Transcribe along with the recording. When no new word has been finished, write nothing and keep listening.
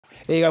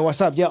Hey guys,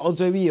 what's up? Yeah, on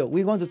today's video,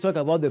 we're going to talk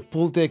about the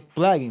Pultec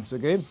plugins,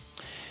 okay?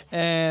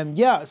 And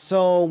yeah,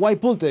 so why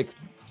Pultec?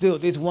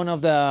 Dude, it's one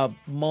of the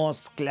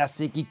most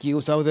classic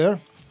EQs out there.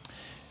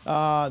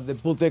 The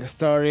Pultec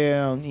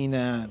started in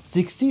the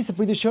 60s, I'm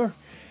pretty sure.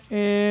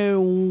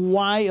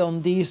 Why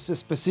on this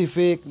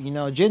specific,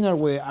 genre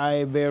where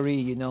I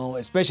very,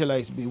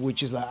 specialized,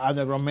 which is like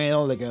underground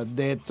metal, like a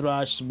death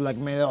thrash, black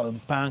metal,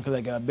 and punk,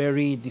 like a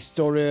very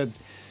distorted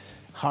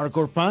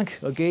hardcore punk,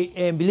 okay?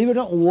 And believe it or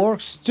not,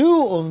 works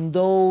too on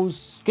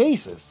those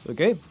cases,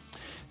 okay?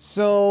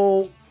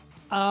 So,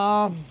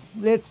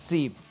 let's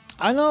see.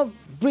 I'm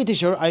pretty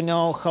sure I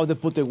know how the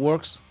Pultec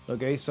works,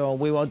 okay? So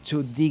we want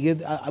to dig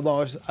it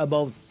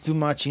about too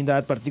much in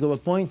that particular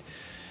point.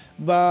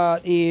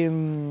 But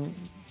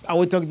I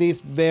will talk this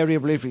very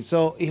briefly.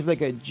 So it's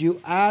like you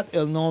add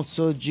and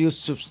also you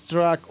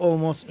subtract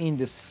almost in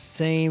the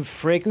same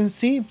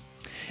frequency.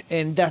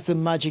 And that's the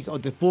magic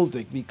of the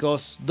Pultec,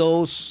 because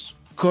those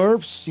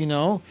curves,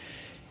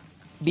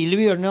 believe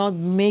it or not,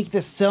 make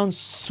the sound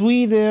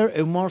sweeter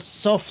and more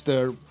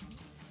softer,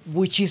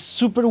 which is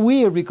super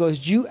weird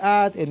because you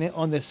add and then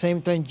on the same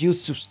time you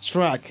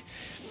subtract.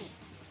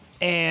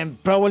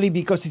 And probably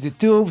because it's the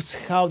tubes,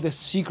 how the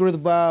secret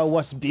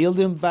was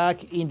building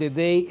back in the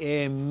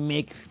day and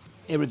make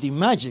everything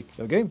magic,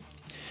 okay?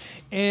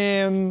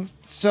 And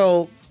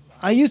so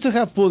I used to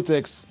have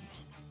Pultec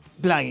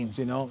plugins,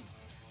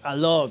 a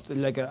lot,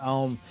 like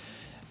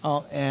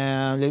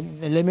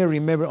let me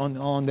remember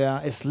on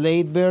the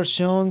Slate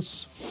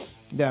versions,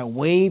 the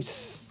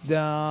Waves,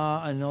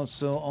 and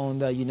also on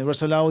the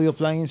Universal Audio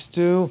plugins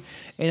too.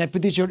 And I'm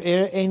pretty sure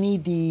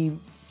the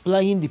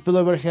plugin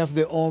developer have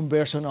their own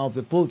version of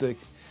the Pultec.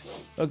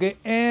 Okay,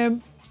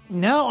 and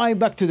now I'm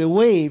back to the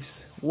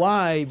Waves.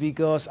 Why?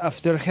 Because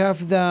after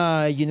have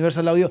the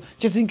Universal Audio,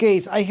 just in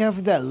case, I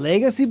have the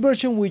legacy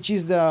version, which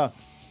is the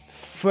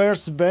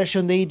first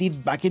version they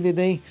did back in the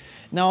day.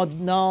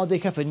 Now they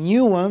have a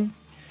new one.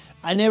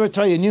 I never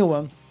tried a new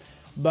one,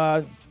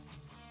 but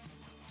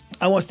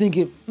I was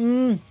thinking,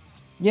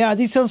 yeah,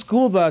 this sounds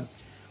cool, but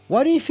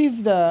what if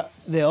the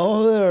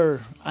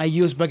other I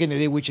used back in the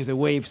day, which is the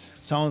Waves,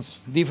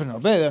 sounds different or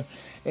better?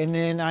 And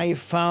then I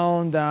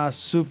found a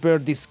super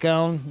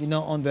discount,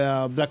 on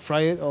the Black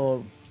Friday,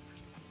 or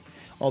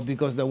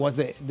because there was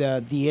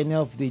the end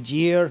of the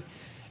year,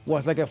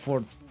 was like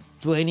for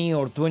 20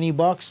 or 20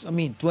 bucks. I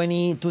mean,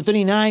 20 to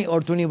 29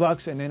 or 20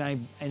 bucks, and then I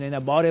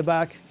bought it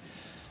back.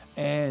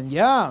 And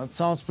yeah, it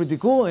sounds pretty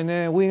cool. And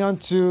then we're going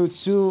to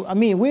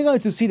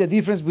see the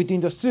difference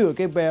between those two,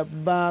 okay?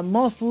 But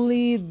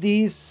mostly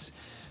this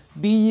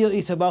video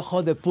is about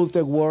how the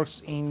Pultec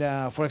works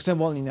for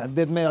example, in a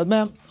death metal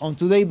band. On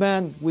today's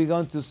band, we're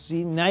going to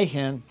see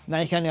Nighthand.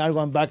 Nighthand are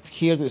going back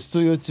here to the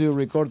studio to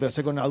record the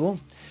second album.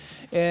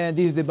 And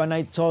this is the band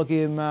I talked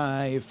in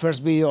my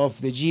first video of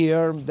the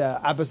year, the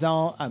ups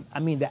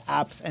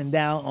and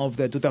downs of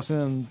the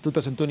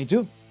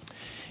 2022.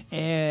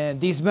 And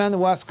this band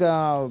was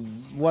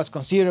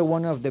considered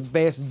one of the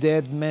best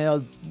death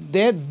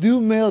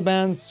doom metal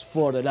bands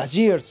for the last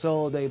year.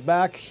 So they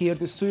back here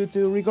to the studio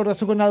to record the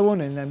second album,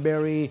 and I'm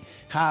very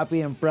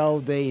happy and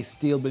proud they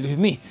still believe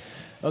me.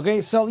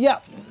 Okay, so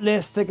yeah,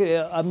 let's take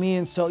it.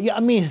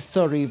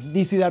 Sorry,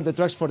 these are the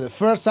tracks for the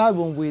first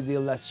album we did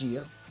last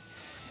year,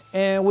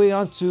 and we're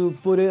going to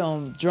put it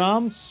on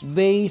drums,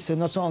 bass,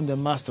 and also on the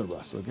master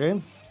bass.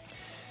 Okay.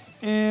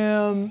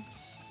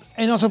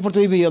 And also for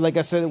today's video, like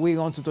I said, we're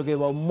going to talk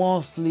about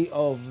mostly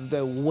of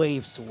the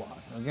Waves one,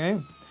 okay?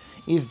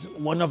 It's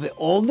one of the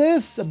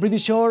oldest, I'm pretty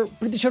sure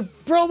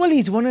probably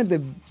it's one of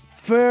the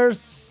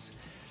first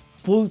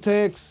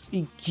Pultec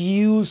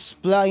EQs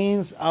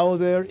plugins out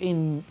there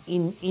in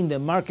the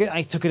market.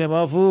 I'm talking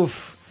about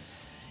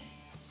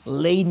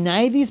late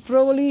 90s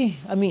probably.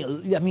 I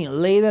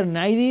mean later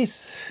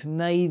 90s,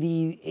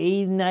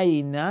 98,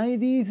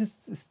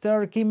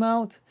 90s came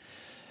out.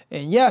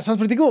 And yeah, sounds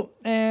pretty cool.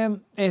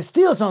 And it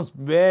still sounds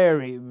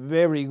very,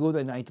 very good.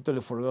 And I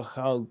totally forgot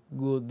how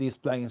good this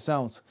plugin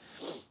sounds.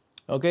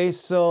 Okay,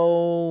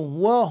 so,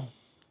 well,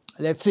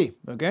 let's see,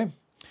 okay?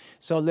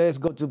 So let's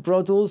go to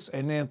Pro Tools,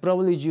 and then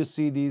probably you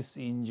see this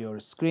in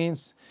your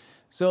screens.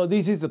 So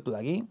this is the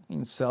plugin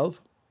itself.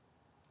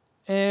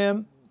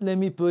 And let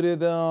me put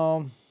it,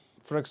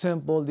 for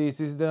example, this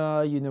is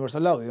the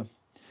Universal Audio.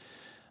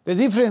 The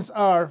difference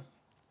are,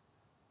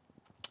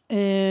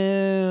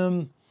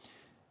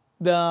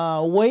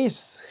 the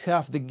Waves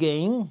have the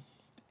gain,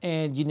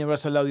 and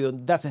Universal Audio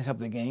doesn't have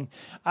the gain.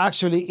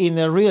 Actually, in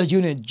a real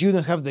unit, you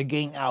don't have the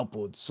gain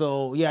output.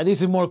 So yeah,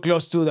 this is more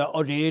close to the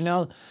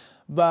original,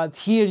 but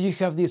here you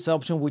have this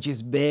option, which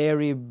is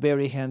very,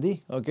 very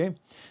handy, okay?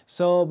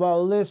 So, but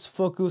let's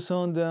focus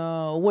on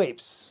the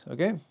Waves,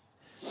 okay?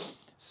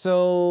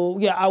 So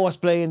yeah, I was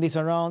playing this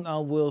around.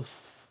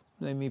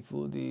 Let me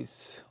put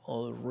this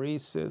all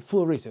reset,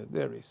 full reset,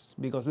 there it is,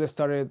 because let's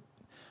start it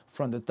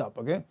from the top,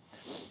 okay?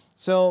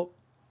 So,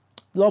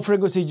 low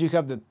frequency, you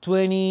have the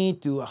 20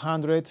 to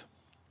 100.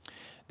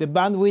 The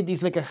bandwidth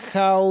is like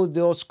how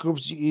those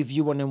curves, if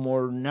you want it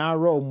more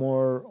narrow or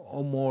more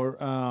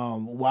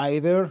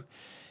wider.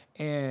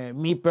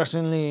 Me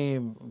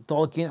personally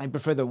talking, I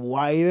prefer the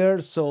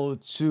wider, so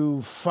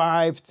to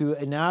 5 to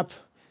and up,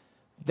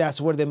 that's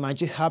where the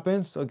magic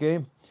happens,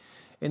 okay?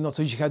 And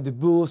also you have the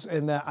boost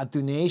and the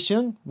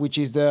attenuation, which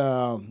is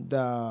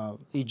the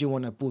if you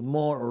want to put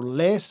more or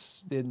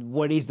less, then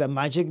what is the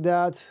magic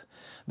that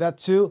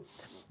too.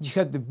 You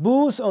have the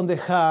boost on the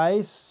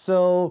highs,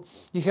 so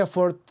you have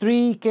for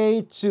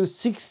 3K to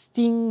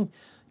 16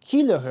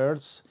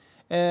 kilohertz,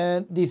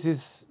 and this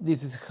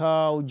is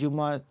how you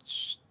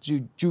much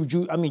you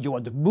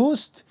want the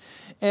boost,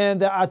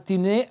 and the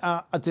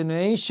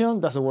attenuation,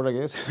 that's the word I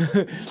guess,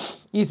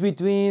 is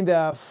between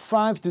the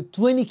 5 to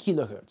 20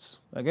 kilohertz,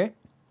 okay?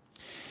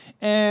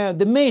 And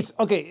the mates,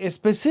 okay,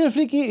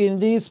 specifically in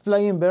this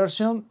plugin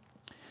version,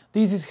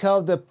 this is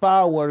how the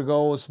power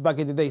goes back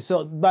in the day.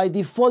 So by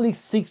default it's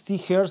 60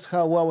 hertz,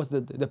 how was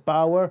the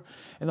power,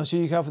 and also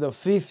you have the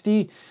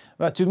 50.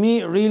 But to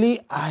me,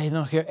 really, I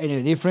don't hear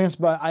any difference,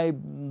 but I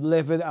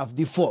left it as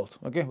default,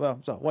 okay? Well,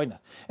 so why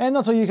not? And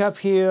also you have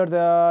here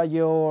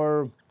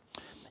your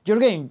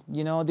gain,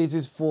 you know, this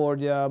is for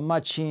the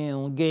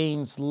matching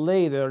gains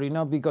later, you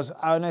know, because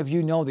I don't know if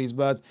you know this,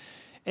 but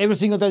every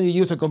single time you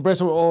use a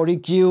compressor or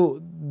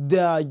EQ,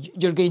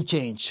 your gain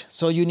change.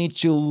 So you need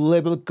to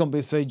level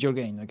compensate your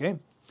gain, okay?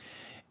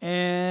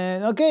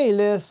 And okay,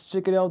 let's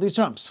check it out, these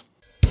drums.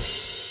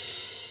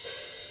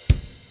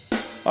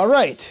 All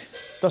right,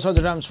 those are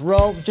the drums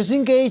raw. Just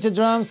in case the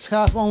drums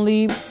have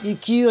only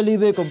EQ, a little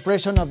bit of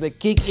compression of the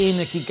kick in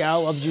and kick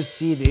out, as you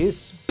see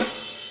this.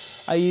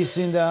 I'm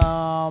using the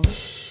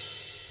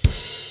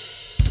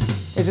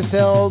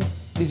SSL.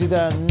 This is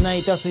the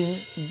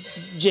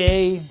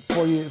 9000J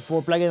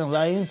for plugin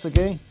alliance,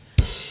 okay?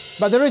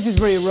 But the rest is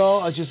very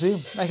raw, as you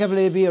see. I have a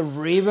little bit of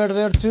reverb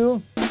there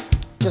too,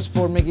 just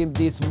for making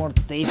this more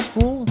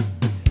tasteful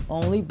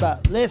only,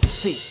 but let's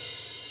see.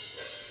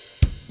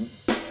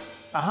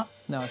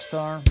 Now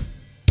start.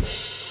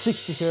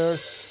 60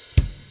 hertz.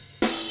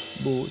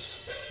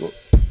 Boost. Oh,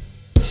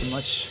 too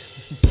much.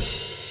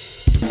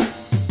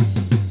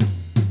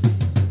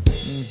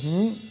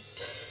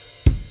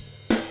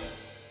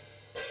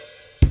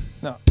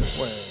 No,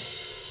 wait.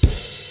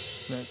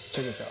 Let's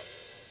check this out.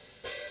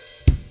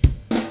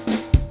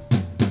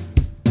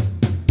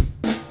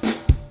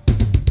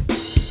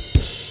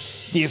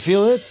 Do you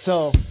feel it?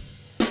 So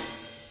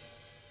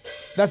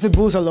that's the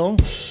boost alone.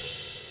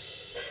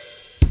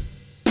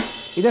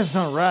 It doesn't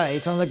sound right.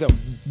 It sounds like a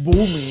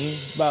booming,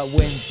 but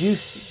when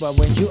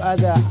you add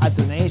the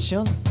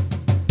attenuation,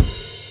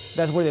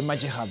 that's where the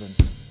magic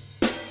happens.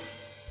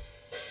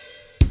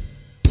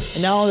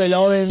 And now the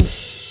low end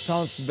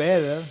sounds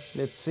better.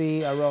 Let's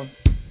see, around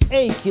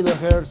 8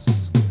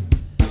 kilohertz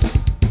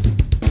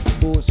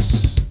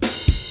boost.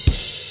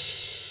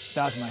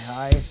 That's my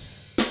highs.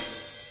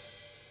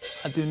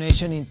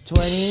 Attenuation in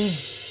 20.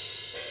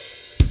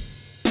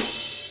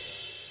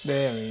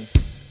 There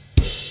is.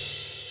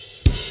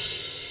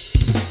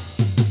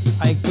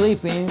 I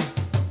clipping.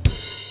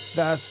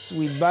 That's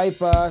with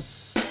bypass.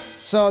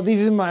 So this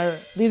is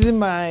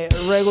my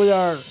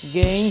regular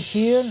gain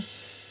here,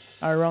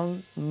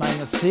 around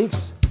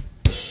 -6.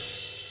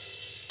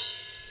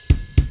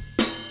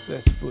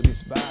 Let's put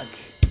this back.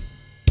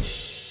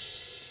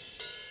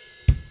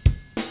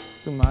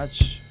 Too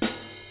much.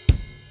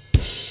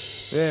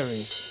 There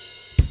is.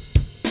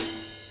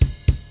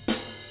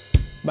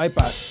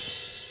 Bypass.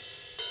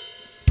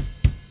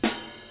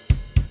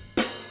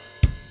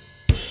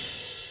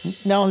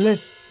 Now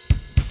let's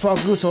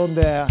focus on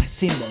the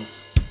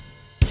cymbals.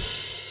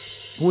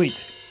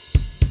 Wait.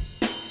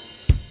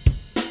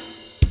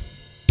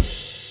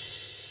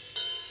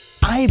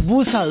 I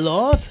boost a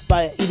lot,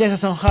 but it doesn't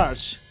sound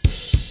harsh.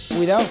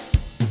 Without.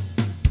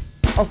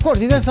 Of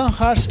course, it doesn't sound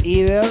harsh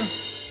either,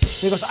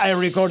 because I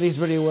record this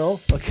very well,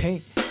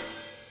 okay?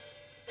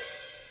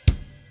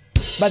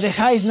 But the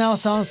highs now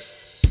sounds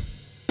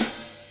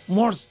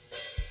more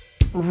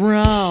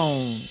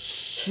round,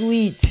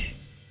 sweet.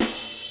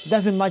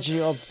 Doesn't match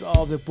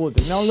of the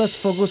Pultec. Now let's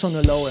focus on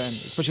the low end,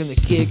 especially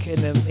the kick and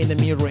in the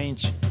mid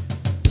range.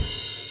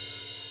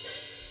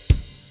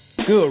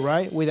 Good,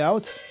 right?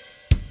 Without.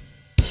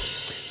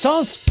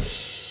 Sounds,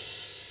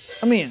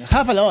 I mean,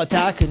 have a low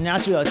attack,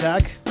 natural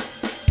attack,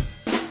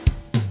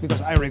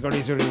 because I record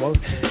this very well.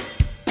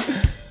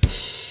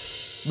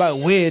 But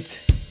with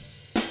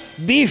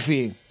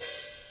beefy,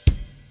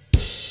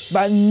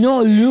 but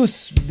no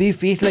loose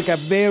beefy. It's like a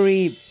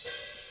very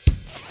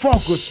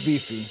focused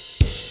beefy.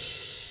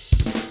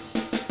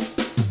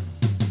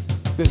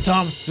 The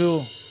toms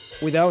too,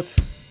 without.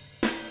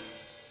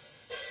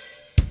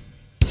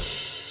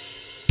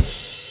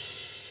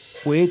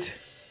 Wait.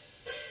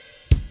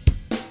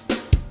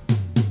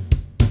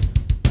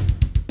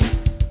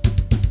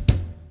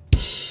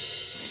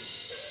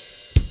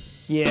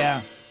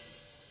 Yeah.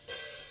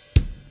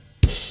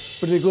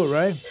 Pretty good,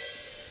 right?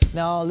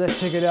 Now let's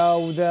check it out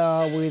with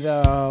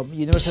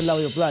Universal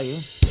Audio plugin.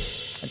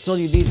 I told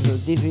you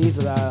this is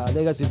the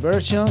legacy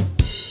version.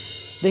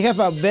 They have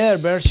a better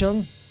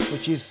version,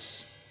 which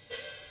is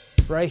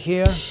right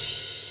here.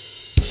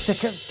 It's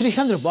like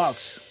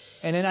 $300,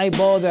 and then I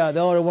bought the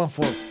other one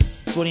for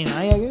 29,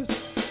 I guess.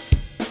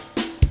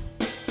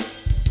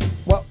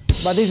 Well,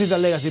 but this is the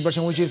legacy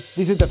version, this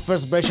is the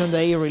first version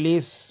they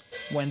released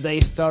when they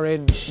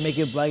started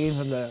making plugins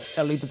in the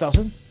early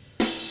 2000s.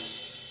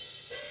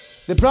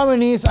 The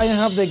problem is I don't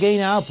have the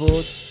gain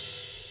output,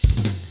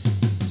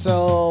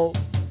 so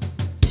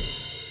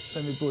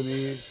let me put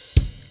this.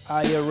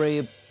 I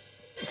already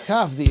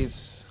have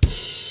this.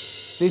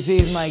 This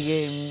is my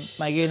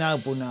gain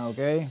output now.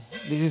 Okay,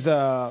 this is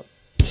a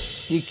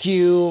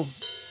EQ,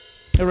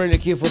 a regular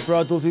EQ for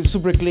Pro Tools. It's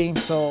super clean,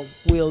 so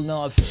will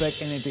not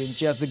affect anything.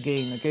 Just the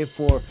gain. Okay,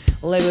 for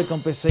level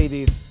compensate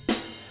this.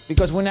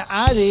 Because when I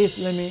add this,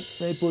 let me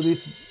put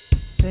this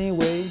same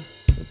way.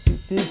 Let's see,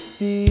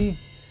 60.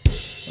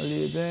 A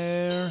little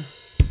there.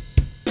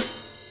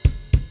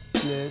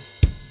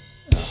 Yes.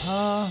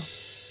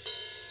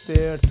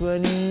 There,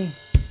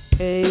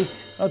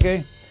 28.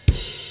 Okay.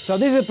 So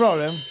this is a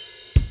problem.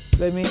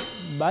 Let me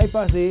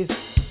bypass this.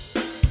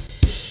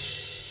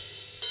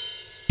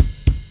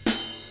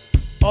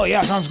 Oh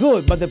yeah, sounds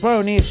good. But the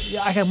problem is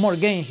I have more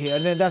gain here,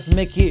 and then that's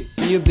make it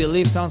you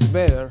believe sounds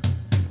better.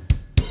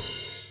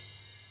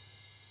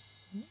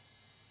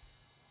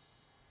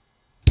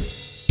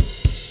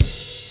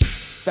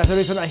 That's the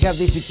reason I have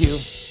this EQ.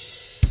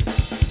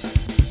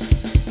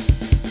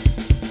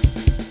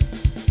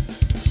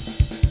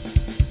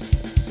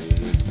 Let's see.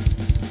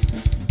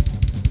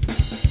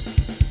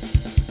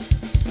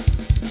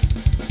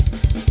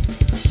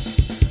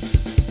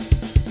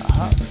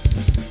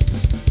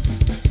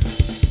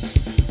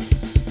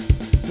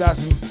 That's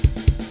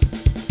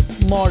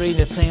more in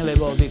the same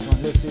level of this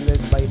one. Let's see,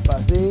 let's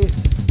bypass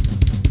this.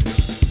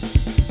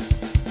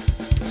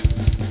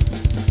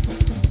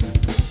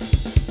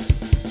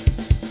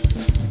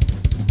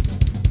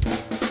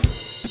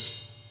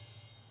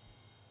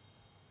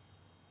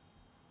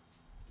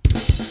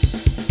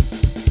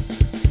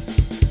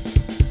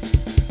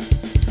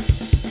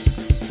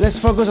 Let's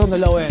focus on the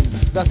low end.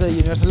 That's the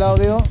universal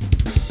audio.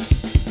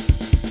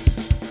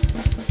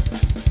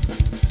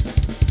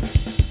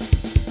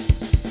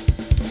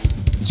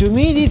 To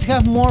me, these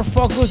have more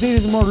focus.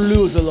 This is more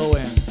loose, the low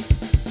end.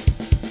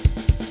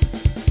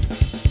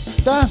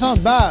 Doesn't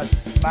sound bad,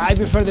 but I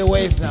prefer the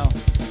waves now.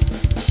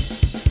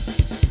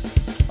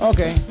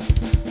 Okay.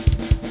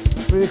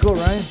 Pretty cool,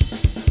 right?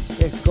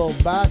 Let's go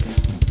back,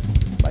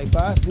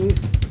 bypass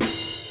this.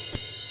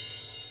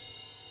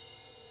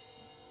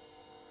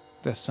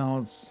 The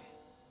sounds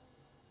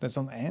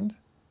end?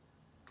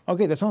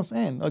 Okay, the sounds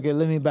end. Okay,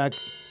 let me back.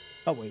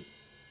 Oh, wait.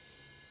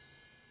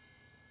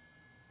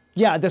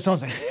 Yeah, the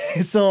sounds end.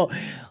 So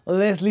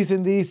let's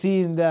listen this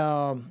in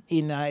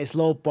a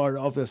slow part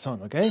of the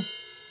song, okay?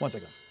 1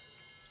 second.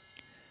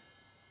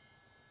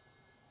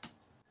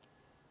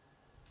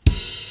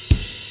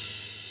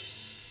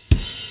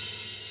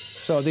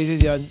 So this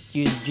is your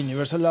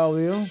universal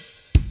audio.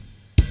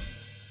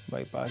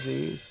 Bypass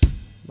this,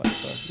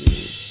 bypass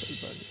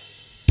this, bypass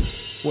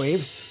this.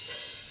 Waves.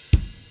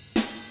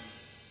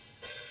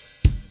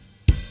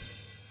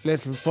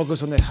 Let's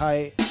focus on the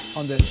high,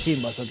 on the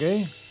cymbals,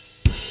 okay?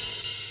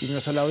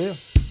 Universal audio.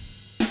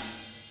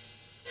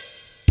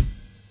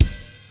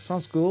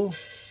 Sounds cool.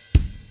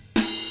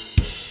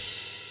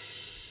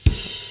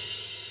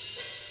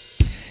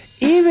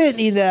 Even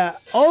in the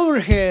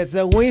overheads,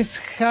 the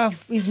waves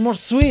is more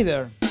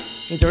sweeter.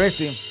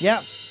 Interesting,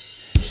 yeah.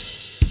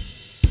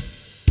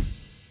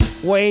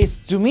 Waves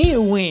to me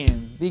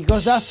win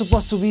because that's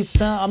supposed to be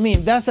sound. I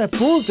mean, that's a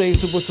Pultec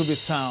supposed to be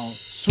sound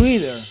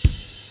sweeter.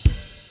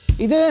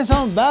 It doesn't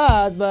sound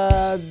bad,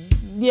 but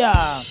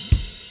yeah,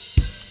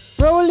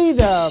 probably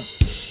the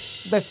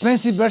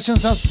expensive version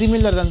sounds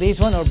similar than this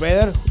one or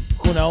better.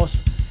 Who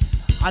knows?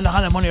 I don't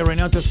have the money right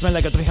now to spend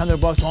like a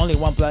 $300 only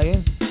one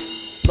plugin,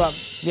 but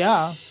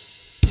yeah,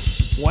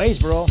 waves,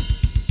 bro.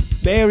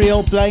 Very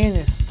old plugin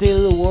is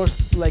still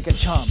works like a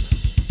champ.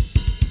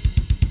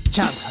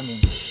 I mean.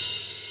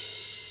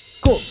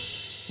 Cool.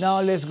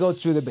 Now let's go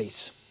to the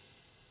bass.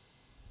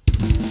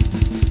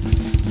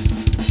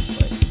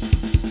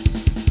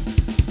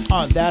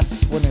 Oh,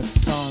 that's when the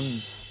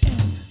sounds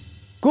end.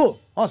 Cool.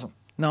 Awesome.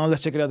 Now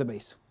let's check it out the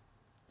bass.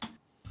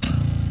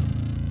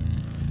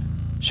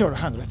 Sure,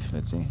 100.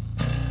 Let's see.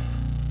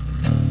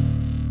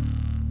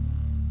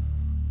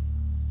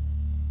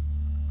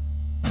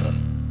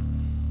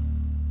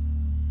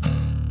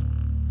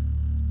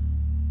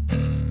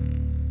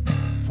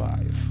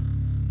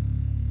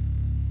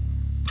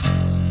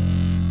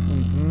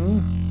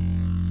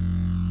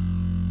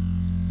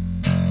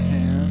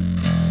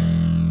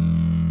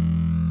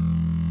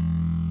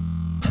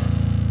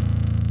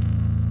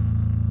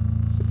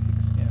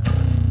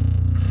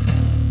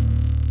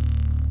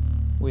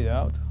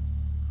 Without.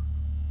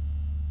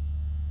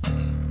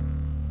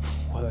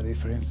 What a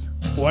difference.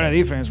 What a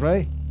difference,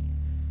 right?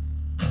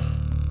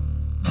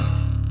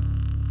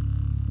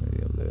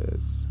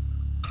 Let's...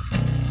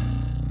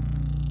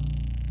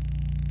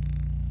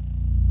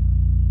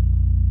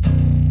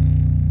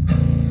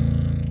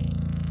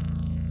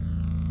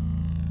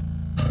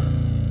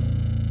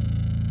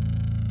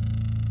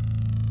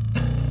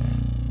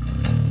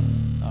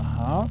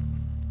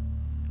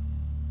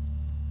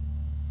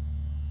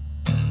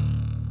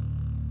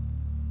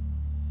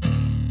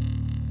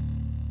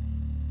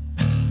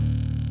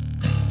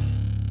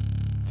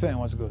 10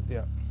 was good,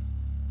 yeah.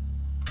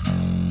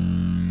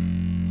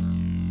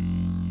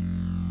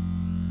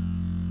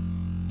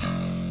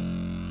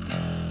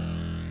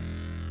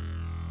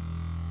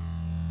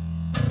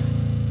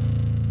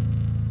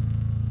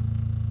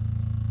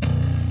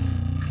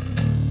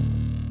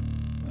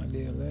 A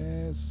little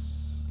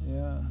less,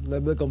 yeah.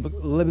 Level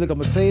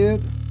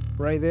compensated,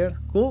 right there.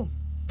 Cool.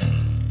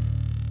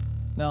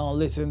 Now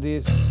listen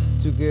this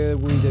together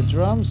with the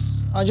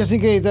drums. Just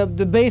in case, the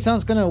bass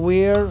sounds kind of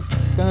weird,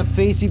 kind of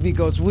phasey,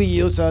 because we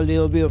use a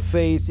little bit of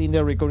phase in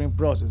the recording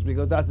process,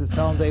 because that's the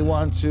sound they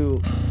want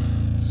to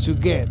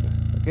get.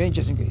 Okay,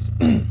 just in case.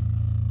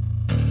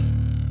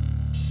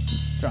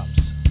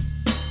 Drums.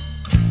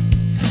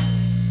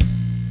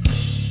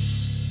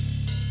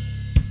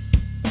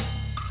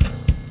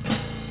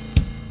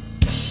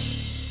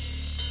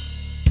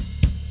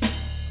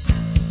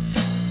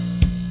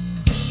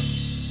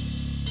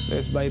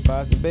 Let's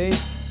bypass the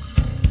bass.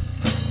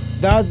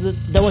 That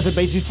was the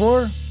bass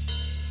before.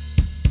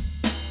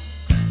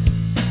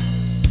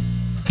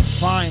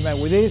 Fine, but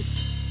with this.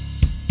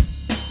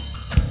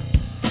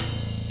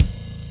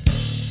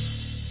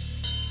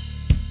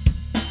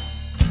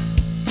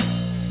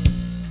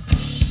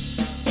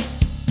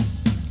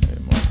 A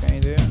little more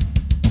kind there.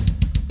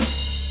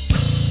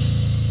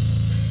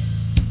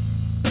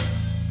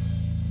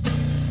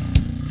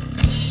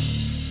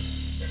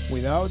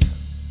 Without.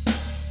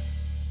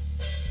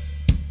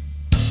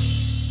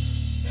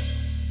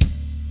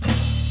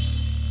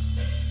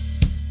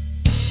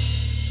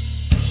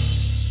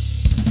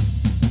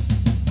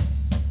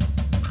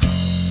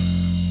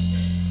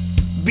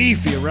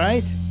 Beefy,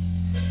 right?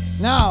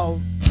 Now,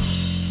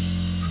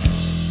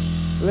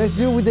 let's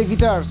do with the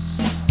guitars,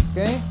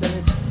 okay?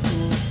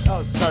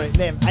 Oh, sorry,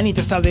 damn, I need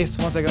to stop this,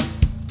 1 second.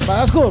 But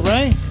that's cool,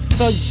 right?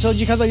 So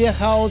you have the idea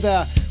how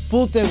the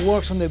Pultec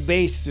works on the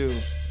bass too.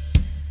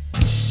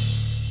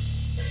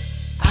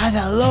 Add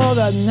a lot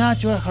of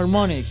natural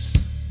harmonics,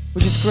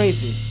 which is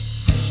crazy.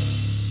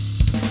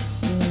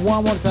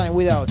 One more time,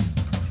 without.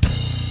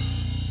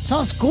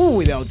 Sounds cool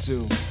without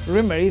too.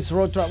 Remember, it's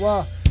road trap.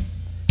 Well,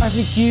 I have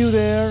the EQ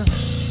there.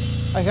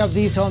 I have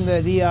this on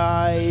the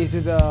DI, is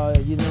it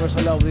the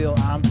Universal Audio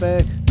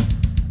Ampeg.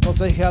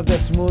 Also I have the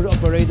smooth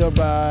operator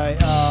by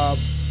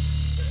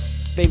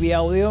Baby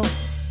Audio.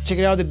 Check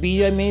it out, the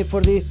video I made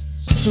for this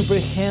super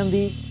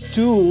handy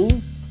tool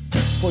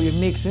for your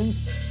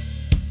mixings.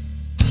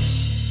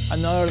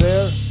 Another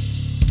there.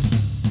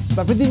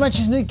 But pretty much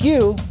it's no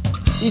EQ.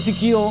 It's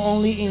EQ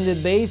only in the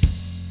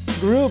bass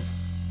group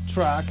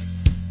track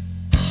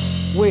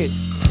with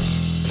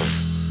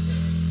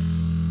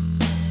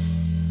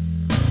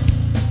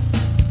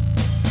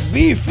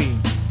beefy,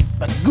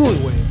 but good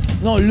way.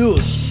 No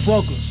loose,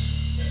 focus.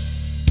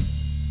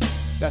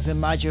 That's the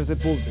magic of the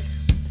Pultec.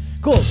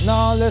 Cool,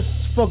 now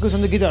let's focus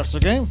on the guitars,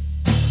 okay?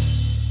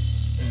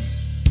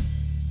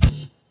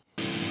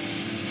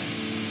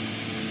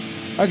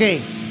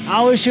 Okay,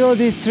 I will show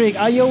this trick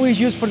I always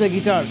use for the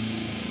guitars.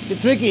 The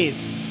trick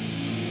is,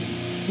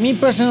 me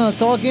personally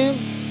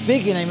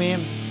speaking, I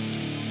mean,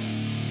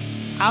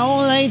 I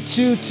don't like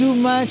to too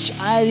much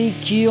add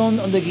EQ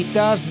on the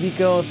guitars,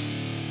 because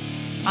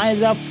I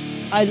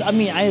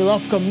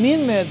love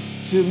commitment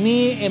to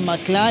me and my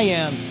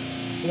client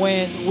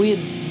when we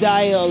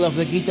dial of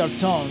the guitar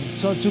tone.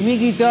 So to me,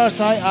 guitars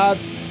I add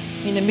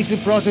in the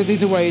mixing process.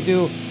 This is what I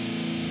do.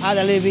 Add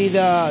a little bit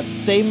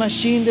tape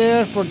machine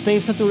there for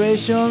tape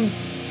saturation.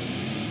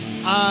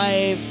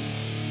 I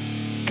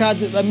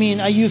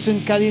use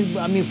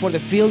cutting for the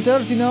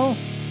filters, you know,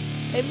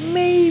 and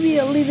maybe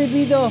a little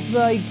bit of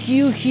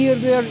EQ here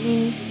there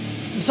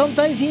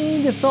sometimes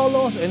in the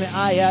solos, and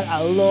I add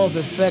a lot of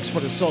effects for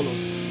the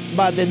solos.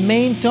 But the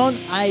main tone,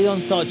 I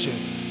don't touch it.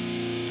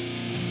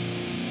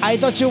 I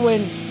touch it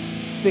when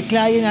the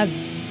client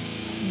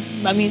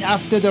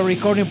after the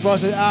recording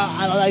process,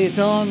 I don't like the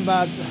tone,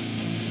 but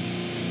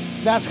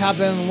that's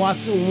happened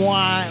once in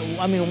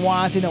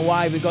a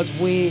while, because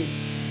when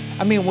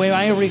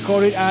I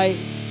record it, I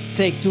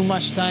take too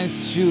much time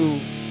to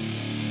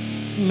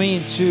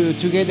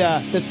get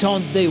the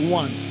tone they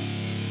want.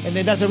 And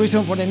then that's the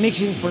reason for the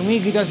mixing. For me,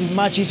 guitars is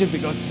much easier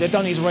because the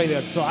tone is right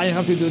there, so I don't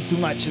have to do too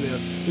much there.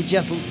 It's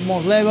just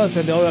more levels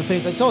and the other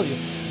things I told you.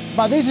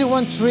 But this is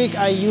one trick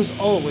I use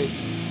always.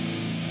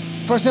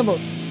 For example,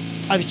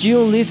 if you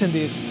listen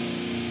this,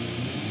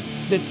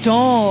 the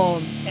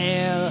tone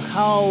and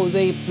how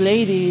they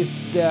play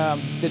this,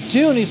 the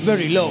tune is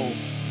very low.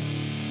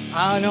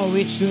 I don't know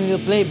which tuning they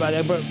play, but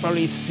I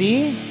probably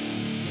C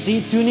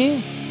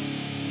tuning.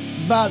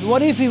 But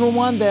what if you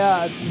want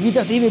the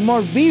guitars even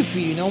more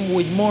beefy, you know,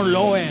 with more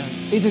low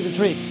end? This is the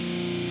trick.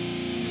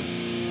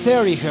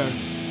 30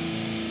 Hertz.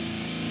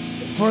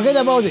 Forget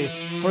about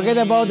this. Forget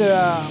about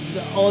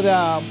all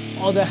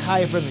the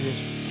high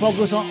frequencies.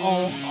 Focus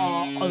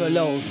on the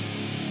lows.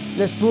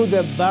 Let's put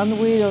the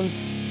bandwidth on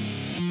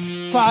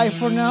 5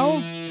 for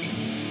now.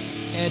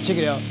 And check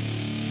it out.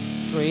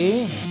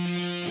 3.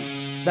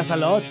 That's a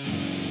lot.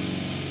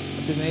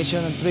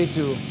 Attenuation on 3,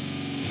 2.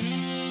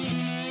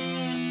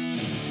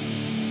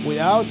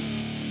 Without.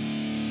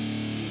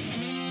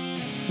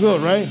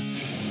 Good, right?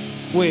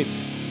 Wait.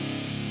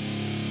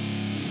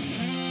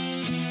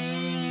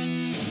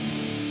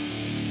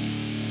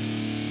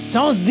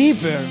 Sounds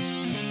deeper.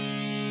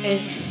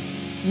 And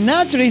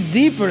naturally it's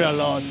deeper a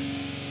lot.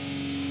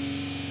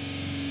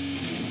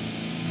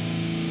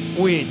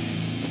 Wait.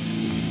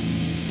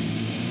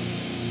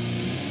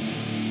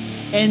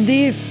 And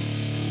this,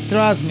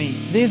 trust me,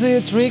 this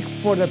little trick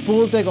for the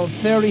Pultec on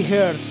 30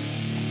 Hz,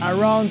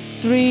 around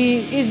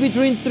 3, is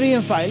between 3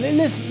 and 5.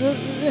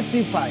 Let's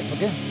see 5,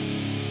 okay?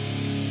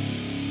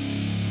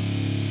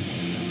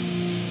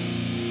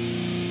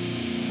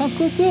 Sounds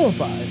good too,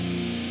 5.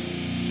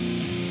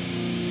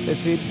 Let's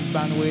see the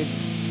bandwidth,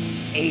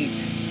 8,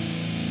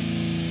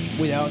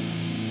 without.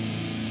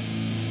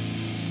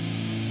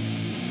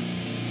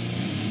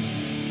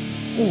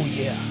 Oh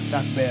yeah,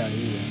 that's better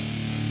even.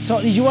 So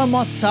if you are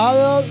more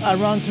subtle,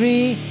 around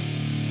 3,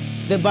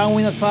 the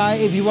bandwidth at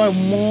 5. If you are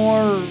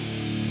more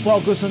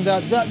focused on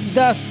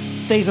that's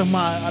taste of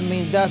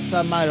that's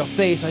a matter of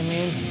taste. I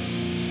mean,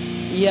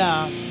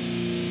 yeah.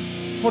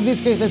 For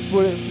this case, let's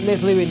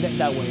leave it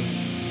that way.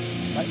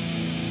 Right?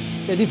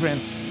 The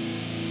difference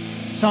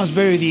sounds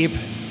very deep,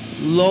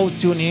 low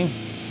tuning,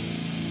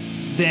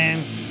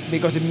 dense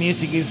because the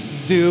music is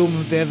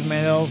doom, death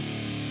metal,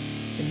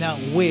 and now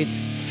wait,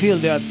 feel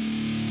that.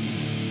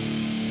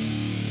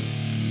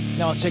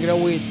 Now check it out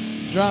with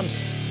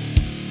drums.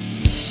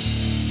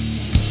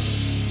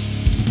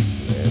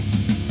 Yes.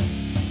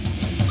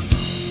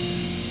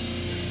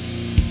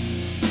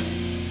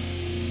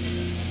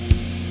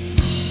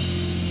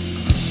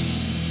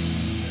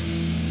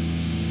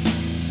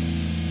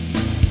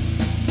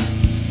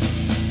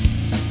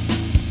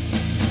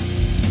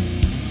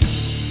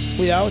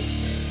 Without.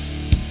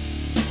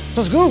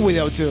 Sounds good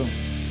without too.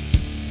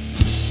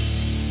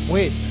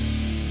 Wait.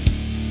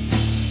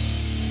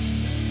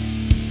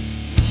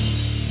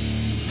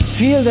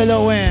 Feel the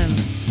low end.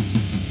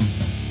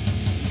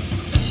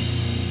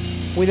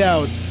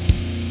 Without.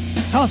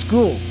 Sounds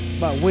cool,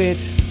 but with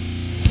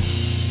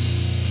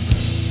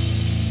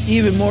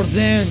even more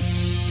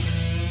dense.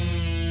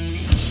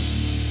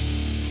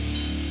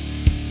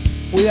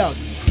 Without.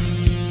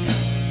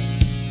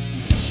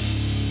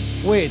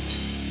 Wait.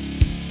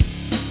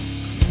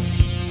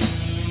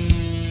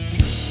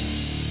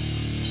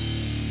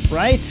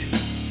 Right?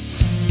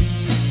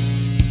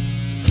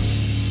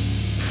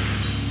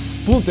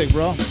 Pultec,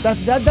 bro. That's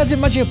the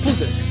magic of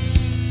Pultec.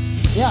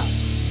 Yeah,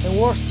 it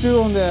works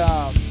too on the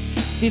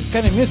this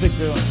kind of music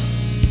too.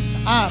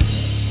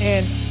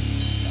 And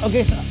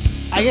okay, so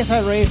I guess I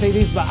already say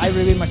this, but I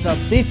repeat myself.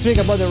 This trick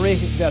about the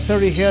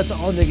 30 Hz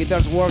on the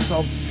guitars works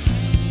on,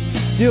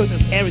 dude,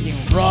 everything.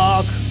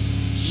 Rock,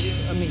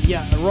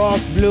 rock,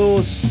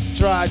 blues,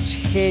 thrash,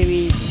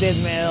 heavy, death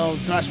metal,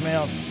 thrash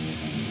metal.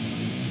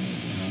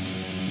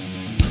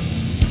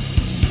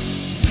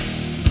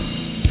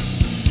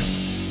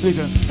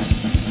 Listen.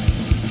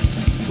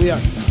 We are.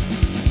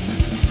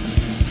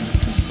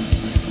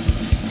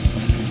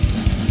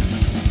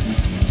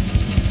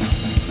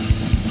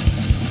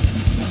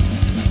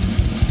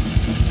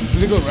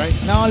 Really good, right?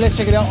 Now let's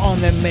check it out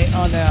on the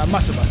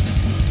master bus.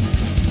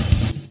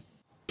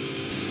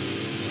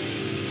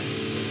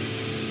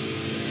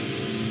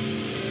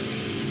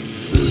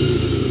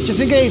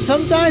 Just in case,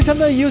 sometimes I'm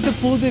gonna use the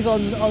Pultec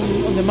on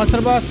the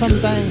master bus.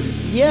 Sometimes,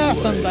 yeah,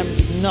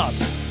 sometimes not.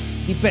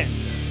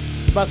 Depends.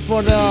 But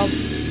for the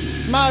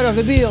matter of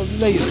the build,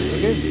 they use it,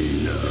 okay?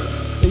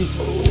 They use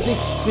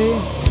 60.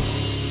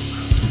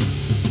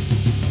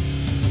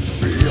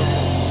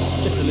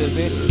 Just a little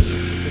bit.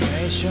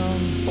 Combination.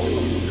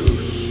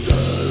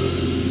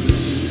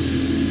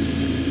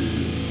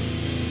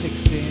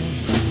 16.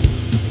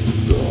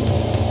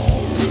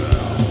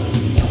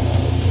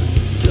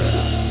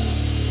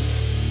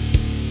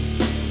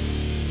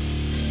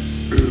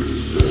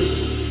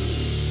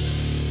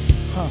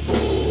 Huh.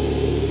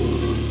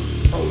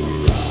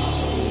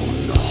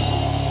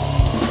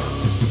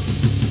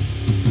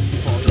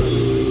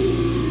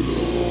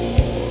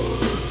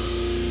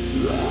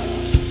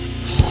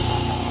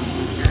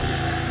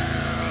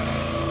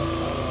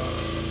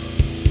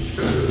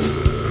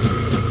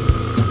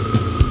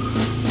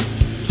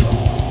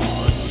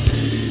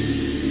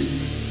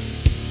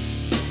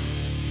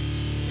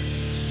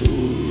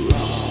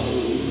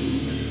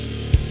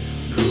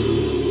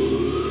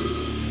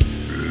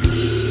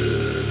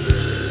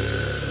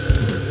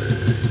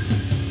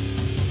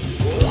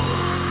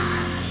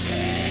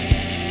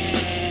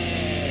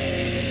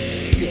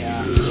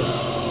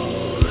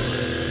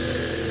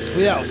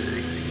 Without.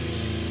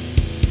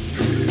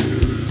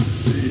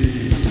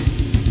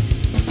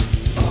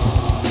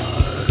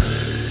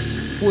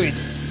 Wait.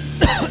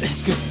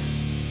 It's good.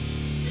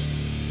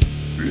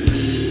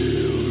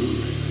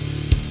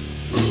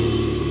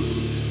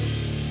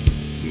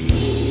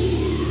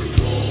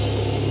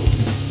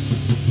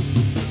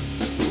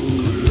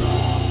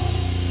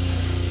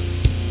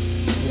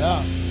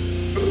 Yeah.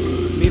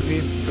 Beefy.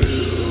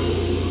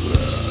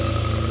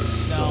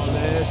 Now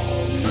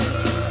let's.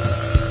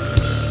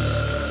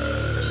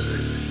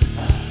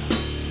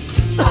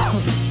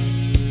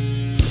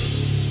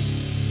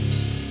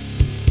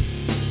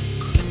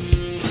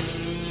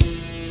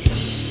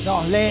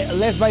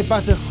 let's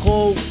bypass the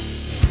whole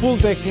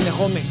Pultec in the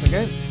whole mix,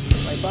 okay?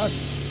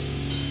 Bypass.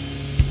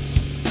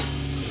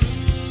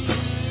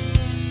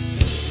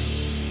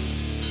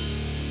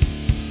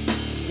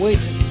 Wait.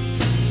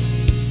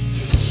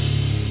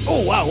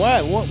 Oh wow,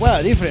 what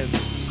a difference.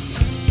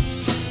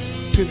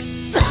 Excuse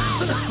me.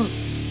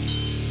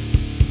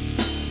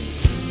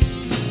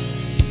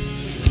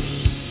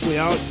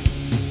 Without.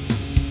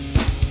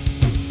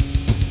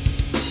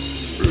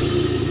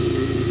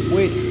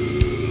 Wait.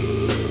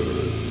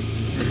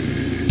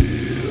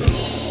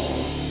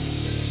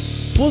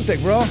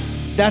 Pultec, bro.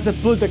 That's a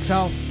Pultec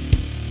sound.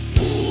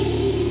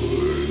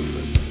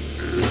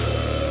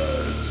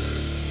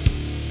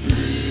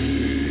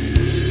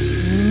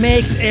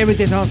 Makes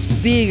everything sounds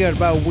bigger,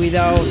 but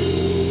without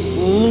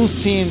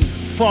losing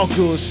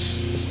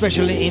focus,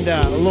 especially in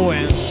the low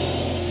end.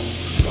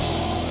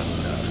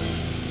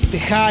 The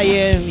high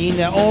end in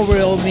the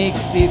overall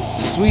mix is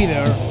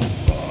sweeter.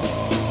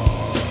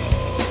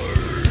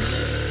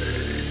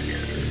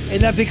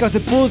 And that's because the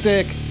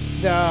Pultec,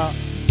 the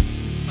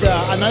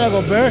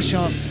analog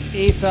versions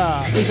is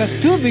a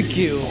tube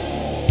EQ.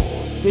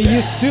 They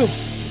use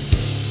tubes,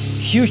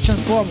 huge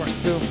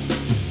transformers too.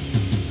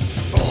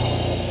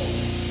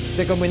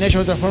 The combination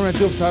of transformer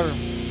tubes are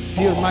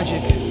pure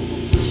magic.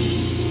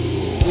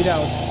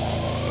 Without.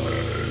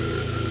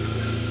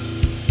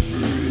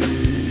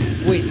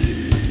 Wait.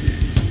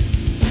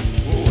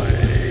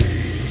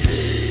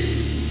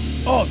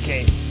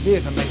 Okay, this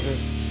is amazing.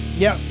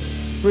 Yeah,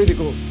 pretty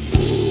cool.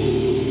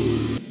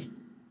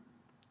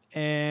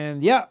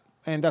 And yeah,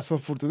 and that's all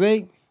for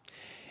today.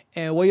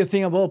 And what do you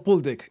think about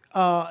Pultec?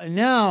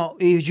 Now,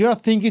 if you are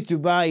thinking to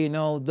buy, you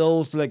know,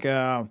 those like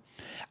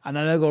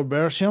analog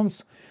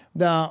versions,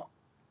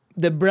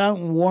 the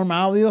brand Warm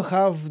Audio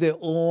have the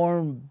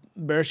own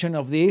version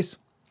of this.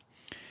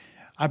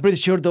 I'm pretty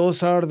sure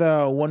those are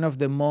the one of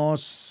the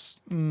most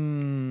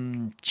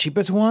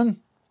cheapest one.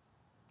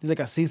 It's like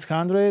a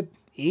 600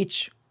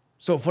 each.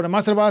 So for the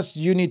master bus,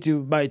 you need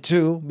to buy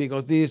two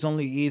because this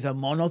only is a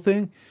mono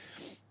thing.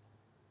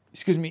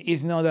 Excuse me,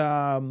 it's not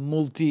a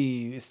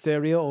multi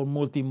stereo or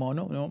multi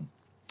mono, no.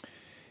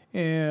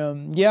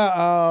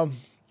 Yeah.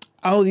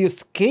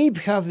 Audioscape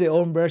have their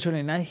own version,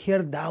 and I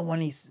heard that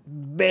one is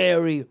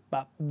very,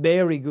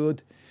 very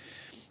good.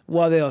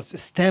 What else?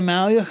 Stem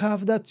Audio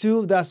have that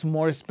too. That's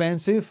more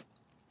expensive.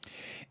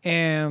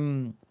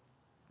 And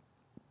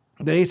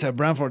there is a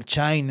brand for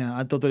China.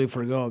 I totally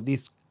forgot.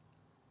 This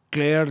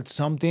Claire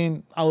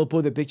something. I will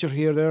put the picture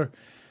here there.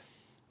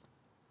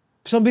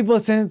 Some people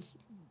say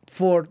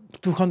for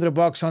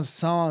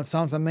 $200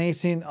 sounds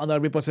amazing. Other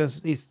people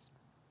says it's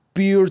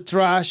pure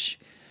trash.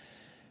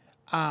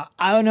 I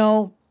don't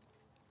know.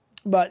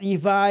 But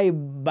if I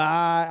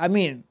buy,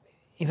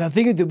 if I'm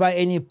thinking to buy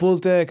any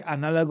Pultec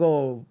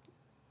analog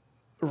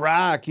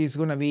rack, it's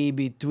gonna be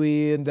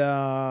between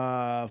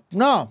the,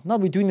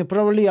 not between the,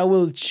 probably I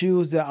will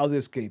choose the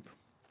Audioscape.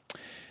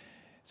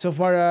 So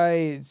far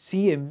I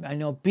see, and I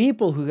know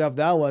people who have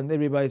that one,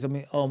 everybody's,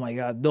 oh my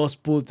God, those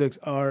Pultecs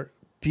are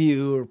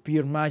pure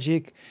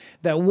magic.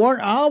 The Warm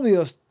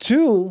Audios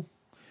too,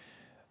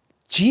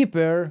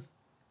 cheaper.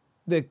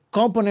 The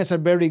components are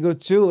very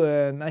good too,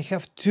 and I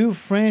have two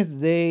friends,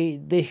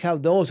 they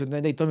have those, and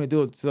then they told me,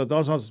 dude, so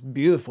those sounds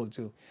beautiful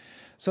too.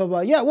 So,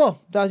 but yeah,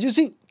 well, as you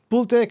see,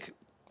 Pultec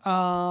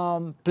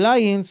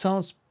plugin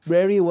sounds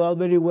very well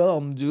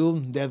on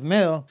Doom, Death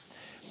Metal,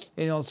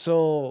 and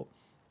also,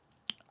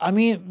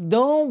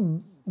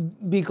 don't,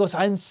 because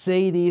I'm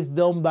saying this,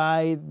 don't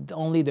buy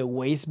only the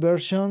waves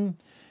version.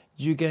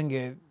 You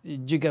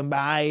can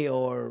buy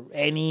or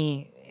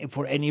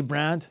for any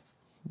brand.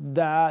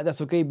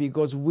 That's okay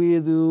because we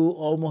do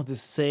almost the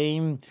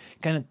same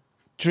kind of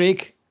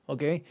trick,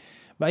 okay?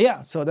 But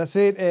yeah, so that's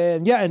it.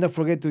 And yeah, and don't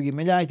forget to give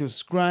me a like, to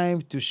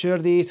subscribe, to share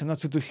this, and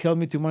also to help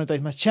me to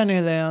monetize my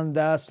channel. And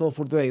that's all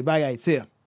for today. Bye guys, see ya.